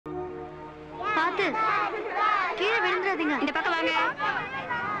பாத்து கீழே விழுந்துடாதீங்க. இந்த பக்கம் வாங்க.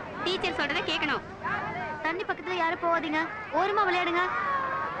 டீச்சர் சொல்றத கேட்கணும். தண்ணி பக்கத்துல யாரும் போவாதீங்க. ஓரமா விளையாடுங்க.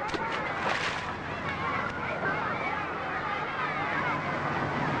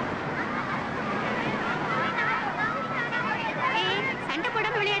 சண்டை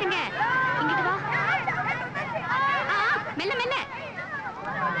போடாம விளையாடுங்க. இங்கிட்டு வா. மெல்ல மெல்ல.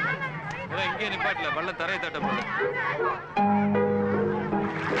 இங்கே நிப்பாட்டல, வல்ல தரையை தட்ட போகுது.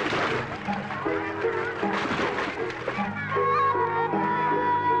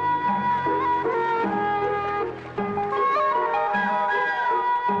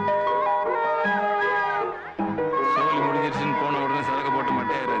 சோலி முடிஞ்சிருச்சுன்னு போன உடனே சரக்க போட்டு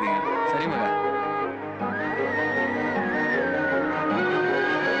மட்டும் ஏறாதீங்க. சரி மகா?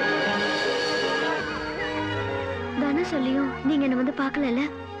 தானே சொல்லியும் நீங்க என்ன வந்து பார்க்கல.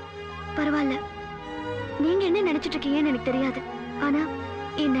 பரவாயில்ல. நீங்க என்ன நினைச்சிட்டு இருக்கீங்கன்னு எனக்கு தெரியாது. ஆனா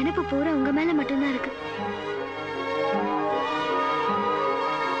என் நினைப்பு பூரா உங்க மேல மட்டும்தான் இருக்கு.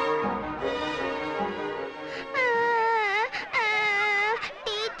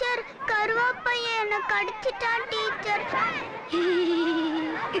 டீச்சர், கருவாப்பைய என்ன கடிச்சிட்டான் டீச்சர்.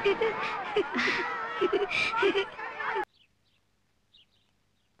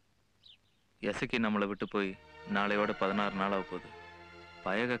 எசக்கி நம்மளை விட்டு போய் நாளையோட 16 நாளாக போகுது.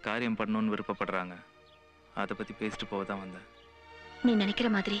 பயக காரியம் பண்ணணும்னு விருப்பப்படுறாங்க. அதை பத்தி பேசிட்டு போக தான் வந்தேன். நீ நினைக்கிற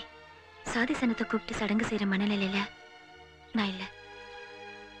மாதிரி சாதி சனத்தை கூப்பிட்டு சடங்கு செய்யற மனநிலையில நான் இல்ல.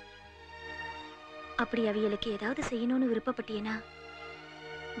 அப்படி அவியலுக்கு ஏதாவது செய்யணும்னு விருப்பப்பட்டியனா,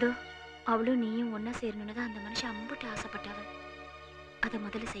 தோ அவளும் நீயும் ஒன்னா சேரணும்னு தான் அந்த மனுஷன் அம்புட்டு ஆசைப்பட்டவன். அதை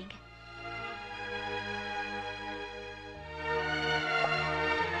முதல்ல செய்யுங்க.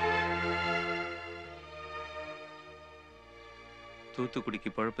 தூத்துக்குடிக்கு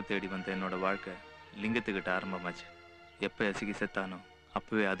பழப்பு தேடி வந்த என்னோட வாழ்க்கை லிங்கத்துக்கிட்ட ஆரம்பமாச்சு. எப்போ எசக்கி செத்தானோ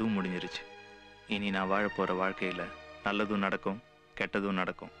அப்பவே அதுவும் முடிஞ்சிருச்சு. இனி நான் வாழ போற வாழ்க்கையில நல்லதும் நடக்கும், கெட்டதும்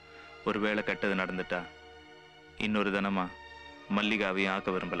நடக்கும். ஒருவேளை கெட்டது நடந்துட்டா இன்னொரு தினமா மல்லிகாவையும்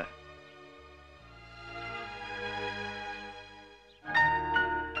ஆக்க விரும்பல.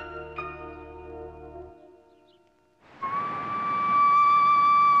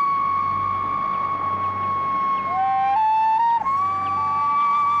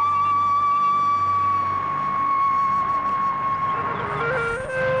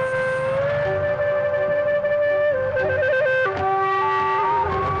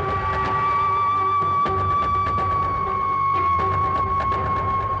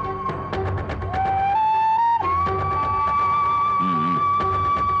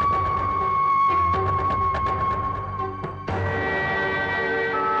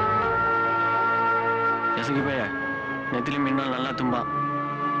 நெத்திலி மீன்னால் நல்லா தும்பா.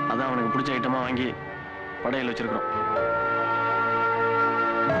 அதான் அவனுக்கு பிடிச்ச ஐட்டமா வாங்கி படையில் வச்சிருக்கிறோம்.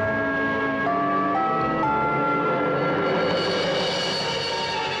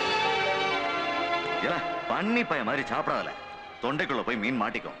 பண்ணி பைய மாதிரி சாப்பிடாதல, தொண்டைக்குள்ள போய் மீன்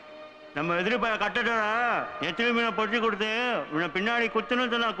மாட்டிக்கும். நம்ம எதிரி பைய கட்டடா நெத்திலி மீனை பொறிச்சு கொடுத்து உன்னை பின்னாடி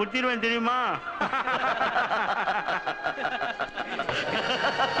குத்துன்னு சொன்னா குத்திடுவேன் தெரியுமா?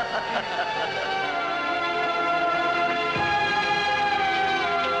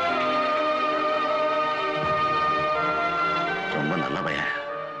 ரொம்ப நல்ல பையன்.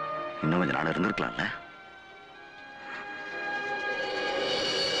 இன்னும் கொஞ்ச நாள் இருந்திருக்கலாம்ல.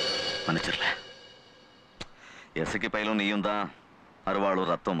 மன்னிச்சிடல. எசக்கி பயிலும் நீயும் தான் அருவாளும்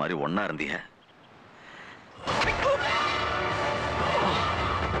ரத்தம் மாதிரி ஒன்னா இருந்தீங்க.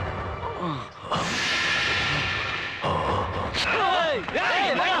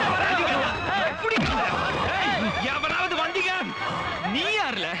 எவனாவது வந்தீங்க? நீ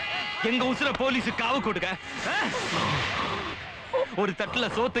யாருல எங்க உசுர போலீஸு காவு கொடுக்க? ஒரு தட்டுல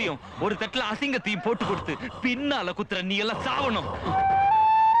சோத்தையும் ஒரு தட்டுல அசிங்கத்தையும் போட்டு கொடுத்து பின்னால குத்துற நீ எல்லாம் சாவணும்.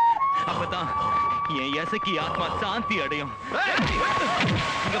 அப்பதான் என் எசக்கி ஆத்மா சாந்தி அடையும்.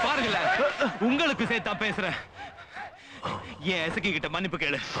 இங்க பாருங்கல, உங்களுக்கு சேர்த்தா பேசுறேன். என் எசக்கி கிட்ட மன்னிப்பு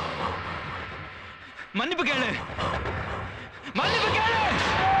கேளு, மன்னிப்பு கேளு, மன்னிப்பு கேளு.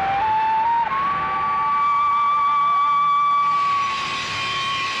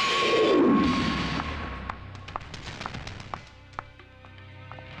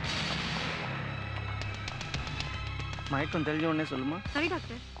 மயக்கம் தெரிஞ்ச உடனே சொல்லுமா? சரி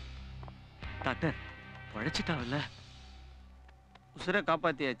டாக்டர். டாக்டர் பழைச்சிட்டாவில்ல? உசுரை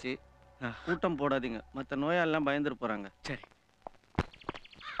காப்பாத்தியாச்சு. கூட்டம் போடாதீங்க, மற்ற நோயாளெல்லாம் பயந்துட்டு போறாங்க. சரி.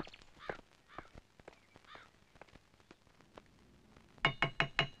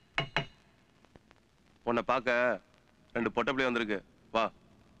 உன்னை பார்க்க 2 பொட்டை பிள்ளை வந்திருக்கு. வா.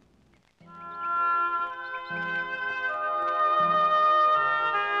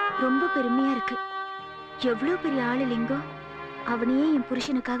 ரொம்ப பெருமையா இருக்கு. எவ்வளவு பெரிய ஆளு லிங்கம், அவனையே என்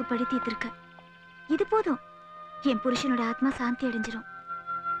புருஷனுக்காக பழி தீர்த்திருக்க. இது போதும், என் புருஷனோட ஆத்மா சாந்தி அடைஞ்சிரும்.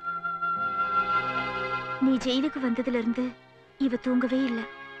 நீ ஜெயிலுக்கு வந்ததுல இருந்து இவ தூங்கவே இல்லை.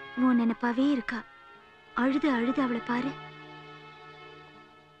 உன் நினைப்பாவே இருக்கா. அழுது அழுது அவளை பாரு.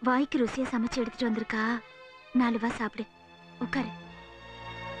 வாய்க்கு ருசியா சமைச்சு எடுத்துட்டு வந்திருக்கா. 4 வா சாப்பிடு. உட்காரு.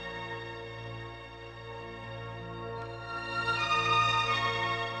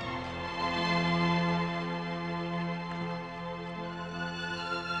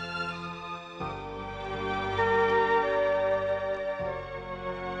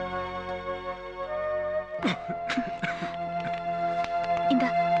 இந்தா.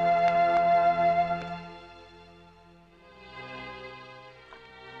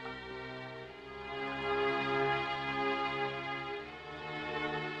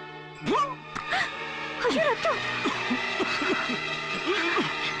 ஐயோ, ரத்தம்.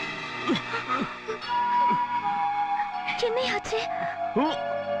 என்னையாச்சு?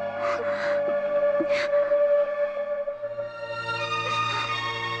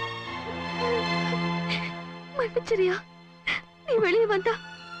 மன்னிச்சிரியா? நீ வெளியே வந்தா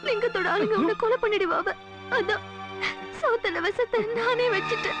லிங்கத்தோட ஆளுங்க உன்னை கொலை பண்ணிடுவாவ. அதான் சவுத்தல விஷத்தை நானே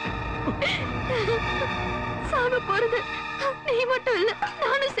வச்சுட்டேன். சாக போறது நீ மட்டும் இல்ல,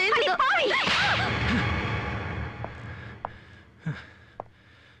 நானும் சேர்ந்து.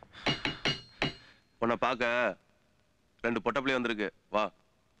 உன்னை பார்க்க 2 பொட்ட பிள்ளை வந்திருக்கு. வா.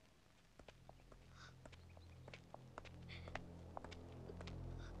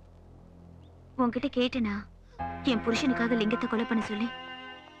 உன்கிட்ட கேட்டனா என் புருஷனுக்காக லிங்கத்தை கொலை பண்ண சொல்லி?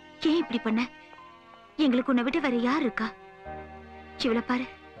 ஏன் இப்படி பண்ண? எங்களுக்கு உன்னை விட்டு வேற யார் இருக்கா? இவளை பாரு,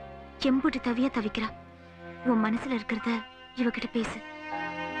 எம்புட்டு தவியா தவிக்கிறா. உன் மனசுல இருக்கிறத இவகிட்ட பேசு.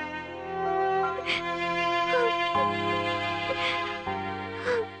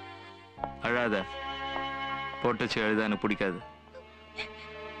 அழாத. போட்டச்சு அழுத எனக்கு பிடிக்காது.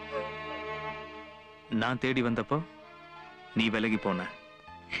 நான் தேடி வந்தப்போ நீ விலகி போன.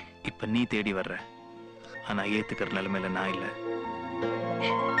 இப்ப நீ தேடி வர்ற. ஆனா ஏத்துக்கிற நிலைமையில நான் இல்ல.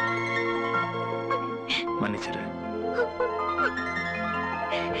 மன்னிச்சிரு.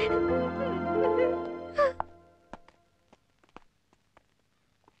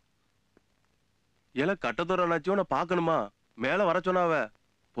 ஏல கட்டத்தோர நாச்சும் உன்னை பார்க்கணுமா? மேல வர சொன்னாவ.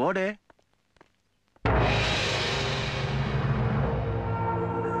 போடே.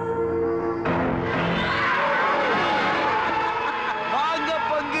 வாங்க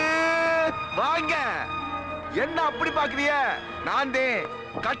பங்கு, வாங்க. என்ன அப்படி பாக்குறிய? நான்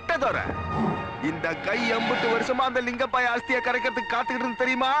கட்டதோர. இந்த கை 80 வருஷமா அந்த லிங்கப்பாய அஸ்திய கரைக்கிறதுக்கு காத்துக்கிட்டு இருந்து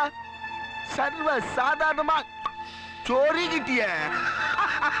தெரியுமா? சர்வ சாதாரணமா சோரிக்கிட்டிய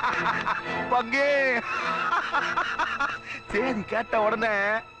பங்கு. சரி, கேட்ட உடனே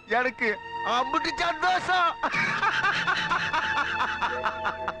எனக்கு அம்புட்டு சந்தோஷம்.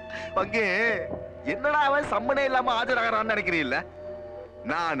 பங்கு, என்னடா அவன் சம்மனே இல்லாம ஆஜராகிறான்னு நினைக்கிறீல்ல?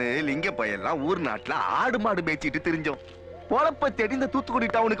 நானு லிங்க பையெல்லாம் ஊர் நாட்டுல ஆடு மாடு மேய்ச்சிட்டு தெரிஞ்சோம். பொழப்ப தேடி இந்த தூத்துக்குடி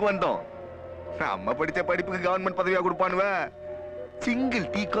டவுனுக்கு வந்தோம். நம்ம படிச்ச படிப்புக்கு கவர்மெண்ட் பதவியா கொடுப்பானுவ. சிங்கிள்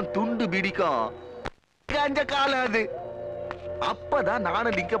டீக்கும் துண்டு பீடிக்கும் கஞ்ச காலம் அது. அப்பதான்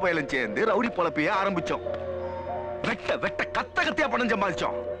நானும் லிங்க பையலும் சேர்ந்து ரவுடி பொழப்பைய ஆரம்பிச்சோம். வெட்ட வெட்ட கத்த கத்தியா பணம்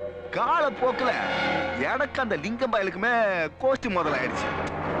சம்பாதிச்சோம். காலப்போக்குல எனக்கு அந்த லிங்கம் பயலுக்குமே கோஷ்டி முதலாயிடுச்சு.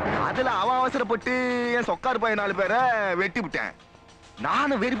 அதுல அவன் அவசரப்பட்டு என் சொக்கார் பையன் 4 பேரை வெட்டி விட்டேன்.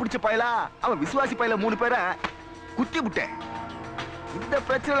 நானும் வெறி பிடிச்ச பயலா அவன் விசுவாசி பையல 3 பேரை குத்தி விட்டேன். இந்த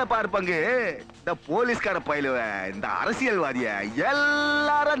பிரச்சனை பார்ப்பாங்க. இந்த போலீஸ்கார பயிலுவ, இந்த அரசியல்வாதிய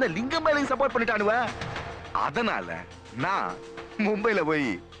எல்லாரும் அந்த லிங்கம் பயிலுக்கு சப்போர்ட் பண்ணிட்டானுவ. அதனால நான் மும்பைல போய்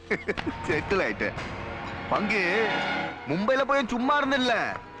செட்டில் ஆயிட்டேன். பங்கு, மும்பைல போய் சும்மா இருந்தில்ல,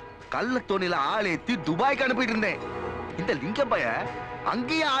 கள்ள தோணில ஆள் ஏத்தி துபாய்க்கு அனுப்பிட்டு இருந்தேன். இந்த லிங்கம் பைய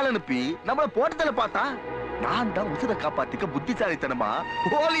அங்கேயே ஆள் அனுப்பி நம்மள போட்டதுல பார்த்தா நான் தான் உசுரை காப்பாத்திக்க புத்திசாலித்தனமா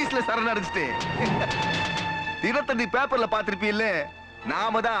போலீஸ்ல சரணடைஞ்சிட்டேன். தினத்தந்தி பேப்பர்ல பாத்திருப்பீல்ல,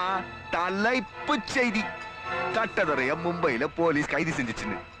 நாம தான் தலைப்பு செய்தி. கட்டதுறைய மும்பையில போலீஸ் கைது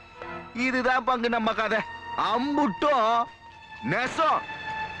செஞ்சுச்சுன்னு. இதுதான் பங்கு நம்ம கதை. அம்புட்டும் நெசம்.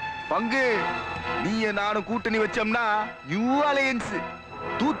 பங்கு, நீய நானும் கூட்டணி வச்சோம்னா நியூ அலையன்ஸ்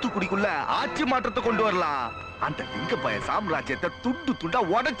தூத்துக்குடிக்குள்ள ஆட்சி மாற்றத்தை கொண்டு வரலாம். அந்த லிங்கப்பய சாம்ராஜ்யத்தை துண்டு துண்டா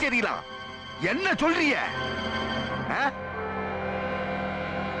உடச்செறியலாம். என்ன சொல்றீங்க?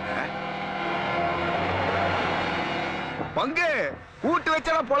 பங்கு, கூட்டு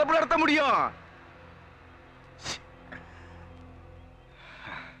வச்சா பொழப்பு நடத்த முடியும்.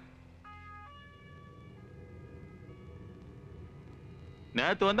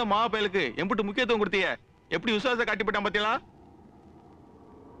 நேத்து வந்த மாவ பயலுக்கு எம்பிட்டு முக்கியத்துவம் கொடுத்தீங்க. எப்படி விசுவாசம் காட்டி போட்டான் பாத்தீங்களா?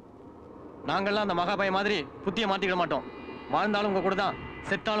 நாங்கெல்லாம் அந்த மகாபாய மாதிரி புத்தியை மாத்திக்கிட மாட்டோம். வாழ்ந்தாலும் உங்க கூட தான்,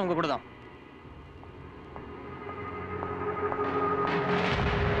 செத்தாலும் உங்க கூட தான்.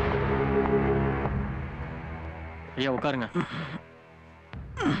 ஐயா உட்காருங்க.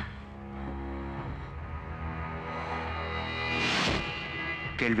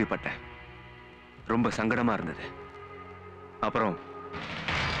 கேள்விப்பட்டேன், ரொம்ப சங்கடமா இருந்தது. அப்புறம்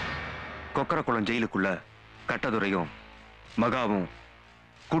கொக்கரக்குளம் ஜெயிலுக்குள்ள கட்டதுரையும் மகாவும்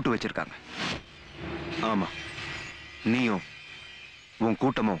கூட்டு வச்சிருக்காங்க. ஆமா, நீயும் உன்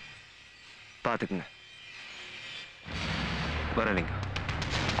கூட்டமும் பாத்துக்குங்க. வரலிங்க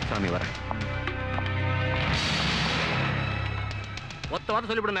சாமி, வர ஒத்த வார்த்தை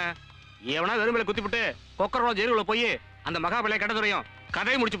சொல்லிவிடுங்க. எவனா வெறுமையில குத்திவிட்டு கொக்கரக்குளம் ஜெயிலுக்குள்ள போய் அந்த மகாபலிய கட்டதுரையும்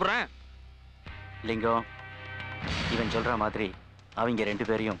கதையை முடிச்சு போறேன். லிங்கம், இவன் சொல்ற மாதிரி அவங்க 2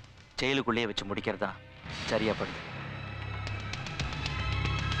 பேரையும் ஜெயிலுக்குள்ளேயே வச்சு முடிக்கிறதா சரியாப்படுது.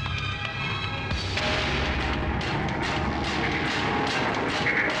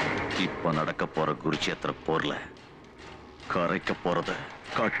 இப்ப நடக்க போற குருட்சேத்திர போர்ல கரைக்க போறது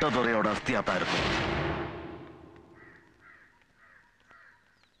கட்டதுரையோட அஸ்தியா தான் இருக்கும்.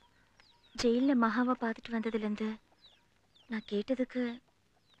 ஜெயில மகாவை பார்த்துட்டு வந்ததுல இருந்து நான் கேட்டதுக்கு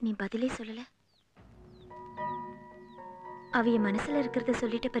நீ பதிலே சொல்லல. அவைய மனசுல இருக்கிறத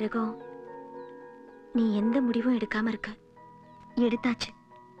சொல்லிட்ட பிறகும் நீ எந்த முடிவும் எடுக்காம இருக்க. எடுத்தாச்சு.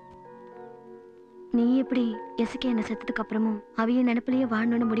 நீ எப்படி எசுக்கு என்ன செத்ததுக்கு அப்புறமும் அவைய நினைப்பிலேயே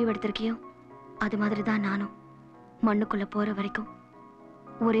வாழணும்னு முடிவு எடுத்திருக்கியோ அது மாதிரிதான் நானும். மண்ணுக்குள்ள போற வரைக்கும்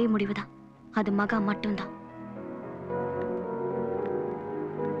ஒரே முடிவுதான், அது மகா மட்டும்தான்.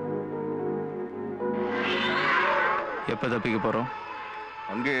 எப்ப தப்பிக்க போறோம்?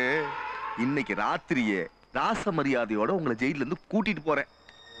 அங்கே இன்னைக்கு ராத்திரியே ராச மரியாதையோட உங்களை ஜெயில இருந்து கூட்டிட்டு போறேன்.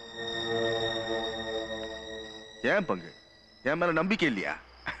 ஏன் பங்கு, என் மேல நம்பிக்கை இல்லையா?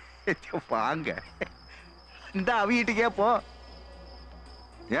 வாங்க, இந்த அவிட்டுக்கே போ.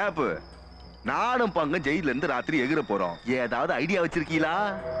 ஏப்பு, நானும் பங்கு ஜெயில இருந்து ராத்திரி எகிர போறோம். ஏதாவது ஐடியா வச்சிருக்கீங்களா?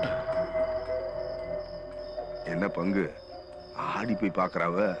 என்ன பங்கு ஆடி போய்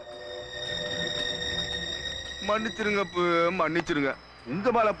பாக்குறாவ? மன்னிச்சிருங்க, மன்னிச்சிருங்க.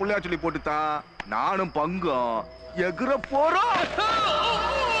 உங்க மேல புள்ளையா சொல்லி போட்டுதான் நானும் பங்கும் எகிர போறோம்.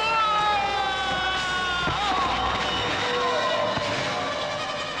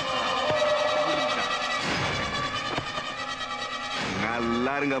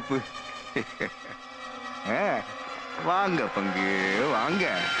 நல்லா இருங்க அப்பு. வாங்க பங்கு, வாங்க.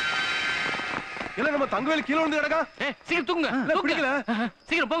 இல்ல நம்ம தங்கவேல் கீழே வந்து கிடக்கா. சீக்கிரம் தூங்குங்க. பிடிக்கல,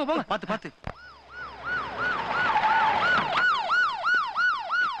 சீக்கிரம் போங்க போங்க. பாத்து பாத்து.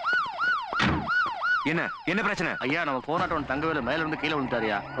 என்ன என்ன பிரச்சனை? ஐயா, நம்ம போராட்டம் தங்கவேலு மேல இருந்து கீழே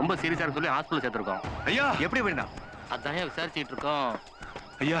விழுந்தாரியா. ரொம்ப சீரியஸா சொல்லி ஹாஸ்பிடல் சேர்த்திருக்கோம். ஐயா, எப்படி வேணா? அதான் விசாரிச்சுட்டு இருக்கோம்.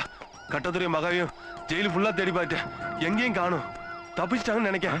 ஐயா, கட்டதுரை மகாவையும் ஜெயிலு ஃபுல்லா தேடி பார்த்தேன், எங்கேயும் காணும்.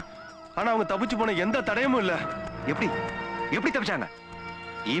 தப்பிச்சிட்டாங்கன்னு நினைக்கிறேன். ஆனா அவங்க தப்பிச்சு போன எந்த தடயமும் இல்ல. எப்படி எப்படி தப்பிச்சாங்க?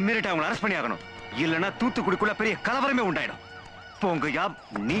 இம்மீடியட்டா அவங்களை அரெஸ்ட் பண்ணி ஆகணும். இல்லைன்னா தூத்துக்குடிக்குள்ள பெரிய கலவரமே உண்டாயிடும். போங்க யா,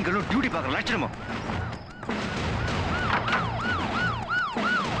 நீங்களும் டியூட்டி பார்க்குற லட்சணமோ.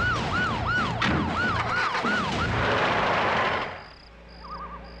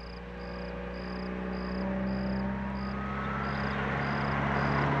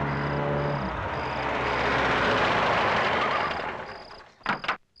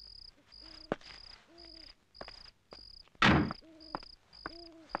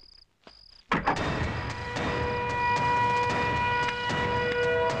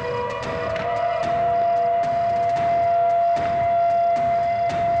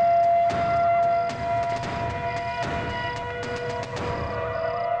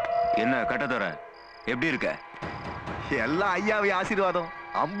 என்ன கட்டதோர, எப்படி இருக்க? எல்லாம் ஐயாவை ஆசீர்வாதம்,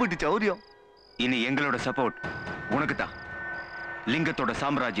 அம்புட்டு சௌரியம். இனி எங்களோட சப்போர்ட் உனக்கு தான். லிங்கத்தோட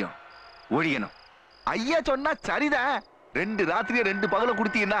சாம்ராஜ்யம் ஒழியணும். ஐயா சொன்னா சரிதான். 2 ராத்திரியை 2 பகல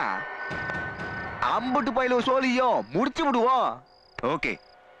கொடுத்தீங்கன்னா அம்புட்டு பயில சோழியும் முடிச்சு விடுவோம். Okay,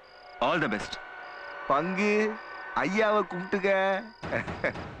 all the best. பங்கு, ஐயாவை கும்பிட்டுக்க.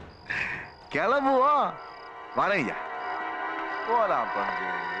 கிளம்புவோம். வரேன் ஐயா. போலாம் பங்கு,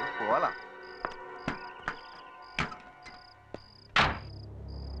 போலாம்.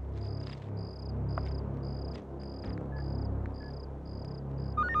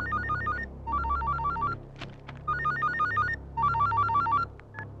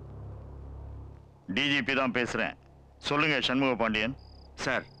 டிஜிபி தான் பேசுறேன். சொல்லுங்க சண்முக பாண்டியன்.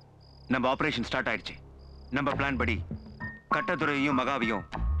 சார், நம்ம ஆபரேஷன் ஸ்டார்ட் ஆயிடுச்சு. நம்ம பிளான் படி கட்டதுரையும் மகாவையும்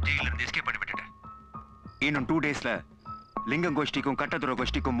ஜெயில இருந்து எஸ்கேப் பண்ணி விட்டுட்டேன். இன்னும் 2 டேஸ்ல லிங்கம் கோஷ்டிக்கும் கட்டதுரை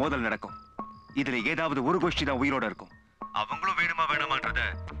கோஷ்டிக்கும் மோதல் நடக்கும். இதுல ஏதாவது ஒரு கோஷ்டி தான் உயிரோட இருக்கும். அவங்களும் வேணுமா வேணாமான்றத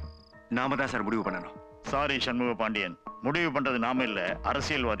நாம தான் சார் முடிவு பண்ணணும். சாரி சண்முக பாண்டியன், முடிவு பண்றது நாம இல்ல,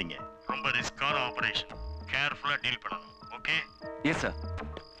 அரசியல்வாதிங்க. ரொம்ப ரிஸ்கான ஆபரேஷன், கேர்ஃபுல்லா டீல் பண்ணணும். ஓகே? Yes sir.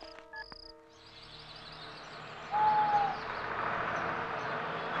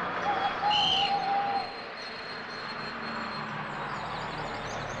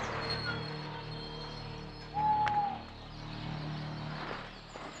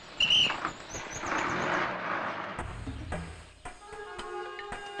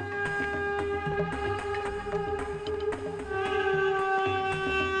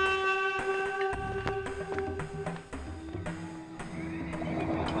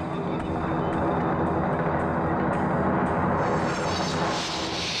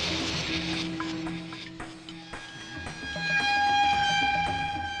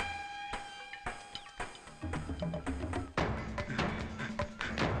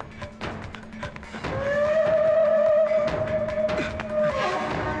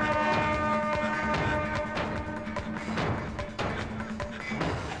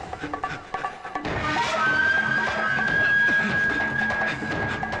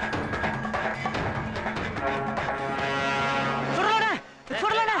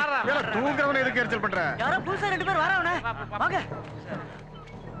 யாரோ புதுசா 2 பேர் வரவனே வாங்க.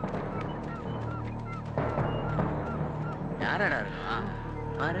 யாரடா இருக்கா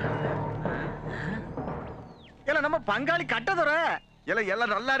பாரு. ஏல நம்ம பங்காளி கட்டதுற. ஏல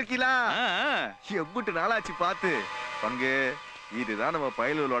எல்லாம் நல்லா இருக்கீங்களா? எவ்வளவு நாளாச்சு பார்த்து. பங்கு இதுதான் நம்ம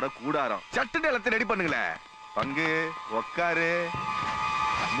பயலூரோட கூடாரம். சட்டு நிலத்தை ரெடி பண்ணுங்களே. பங்கு உக்காரு.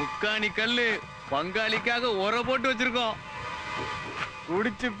 முக்காணி கல்லு பங்காளிக்காக உர போட்டு வச்சிருக்கோம்.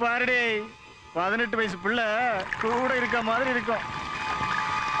 குடிச்சு பாருடே, 18 வயசு பிள்ளை கூட இருக்க மாதிரி இருக்கும்.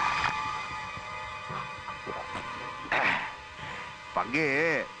 பங்கு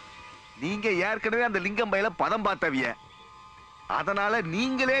நீங்க ஏற்கனவே அந்த லிங்கம் பையில பதம் பார்த்தவிய, அதனால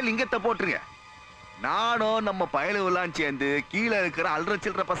நீங்களே லிங்கத்தை போட்டுருங்க. நானும் நம்ம பயலுவெல்லாம் சேர்ந்து கீழே இருக்கிற அல்ற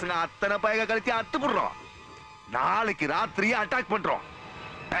சில்ற பசங்க அத்தனை பயக கழிச்சு அத்து போடுறோம். நாளைக்கு ராத்திரியே அட்டாக் பண்றோம்.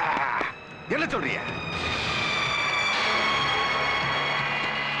 என்ன சொல்றீங்க?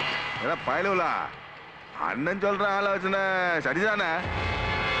 பயலுவலா அண்ணன் சொல்ற ஆலோசனை சரிதானே?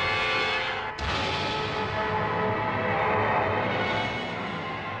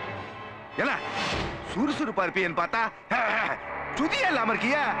 என்ன சுறுசுறுப்பா இருப்பேன்னு பார்த்தா சுதியா இல்லாம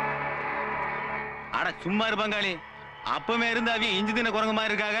இருக்கிய. அட சும்மா இரு பங்காளி. அப்பமே இருந்து அவிய இஞ்சி தின குரங்கு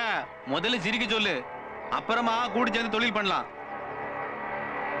மாதிரி இருக்காங்க. முதல்ல சிரிக்க சொல்லு, அப்புறமா கூடி சேர்ந்து தொழில் பண்ணலாம்.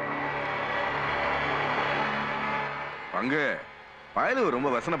 பங்கு பயலு ரொம்ப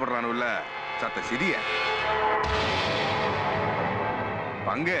வசனப்படுறானுல்ல, சத்த சிரிய.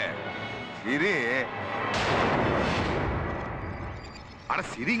 பங்கு சிரி. அட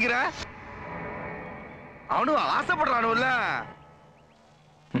சிரிங்கிற, அவனும் ஆசைப்படுறானுல்ல.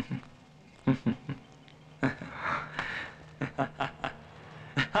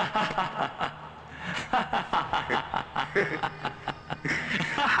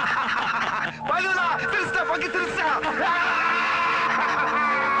 பயலுடா திருஸ்டா, பங்கு திருஸ்டா.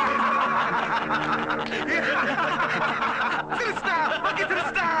 திருஸ்டா, பங்கு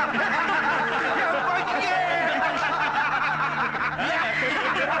திருஸ்டா.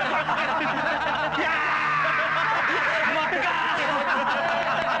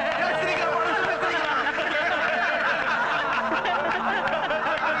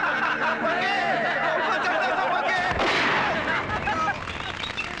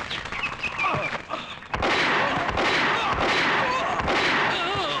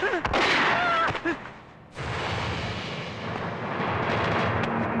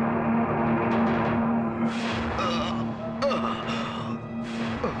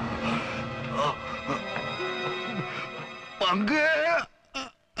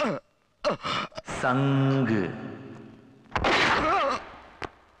 சங்கு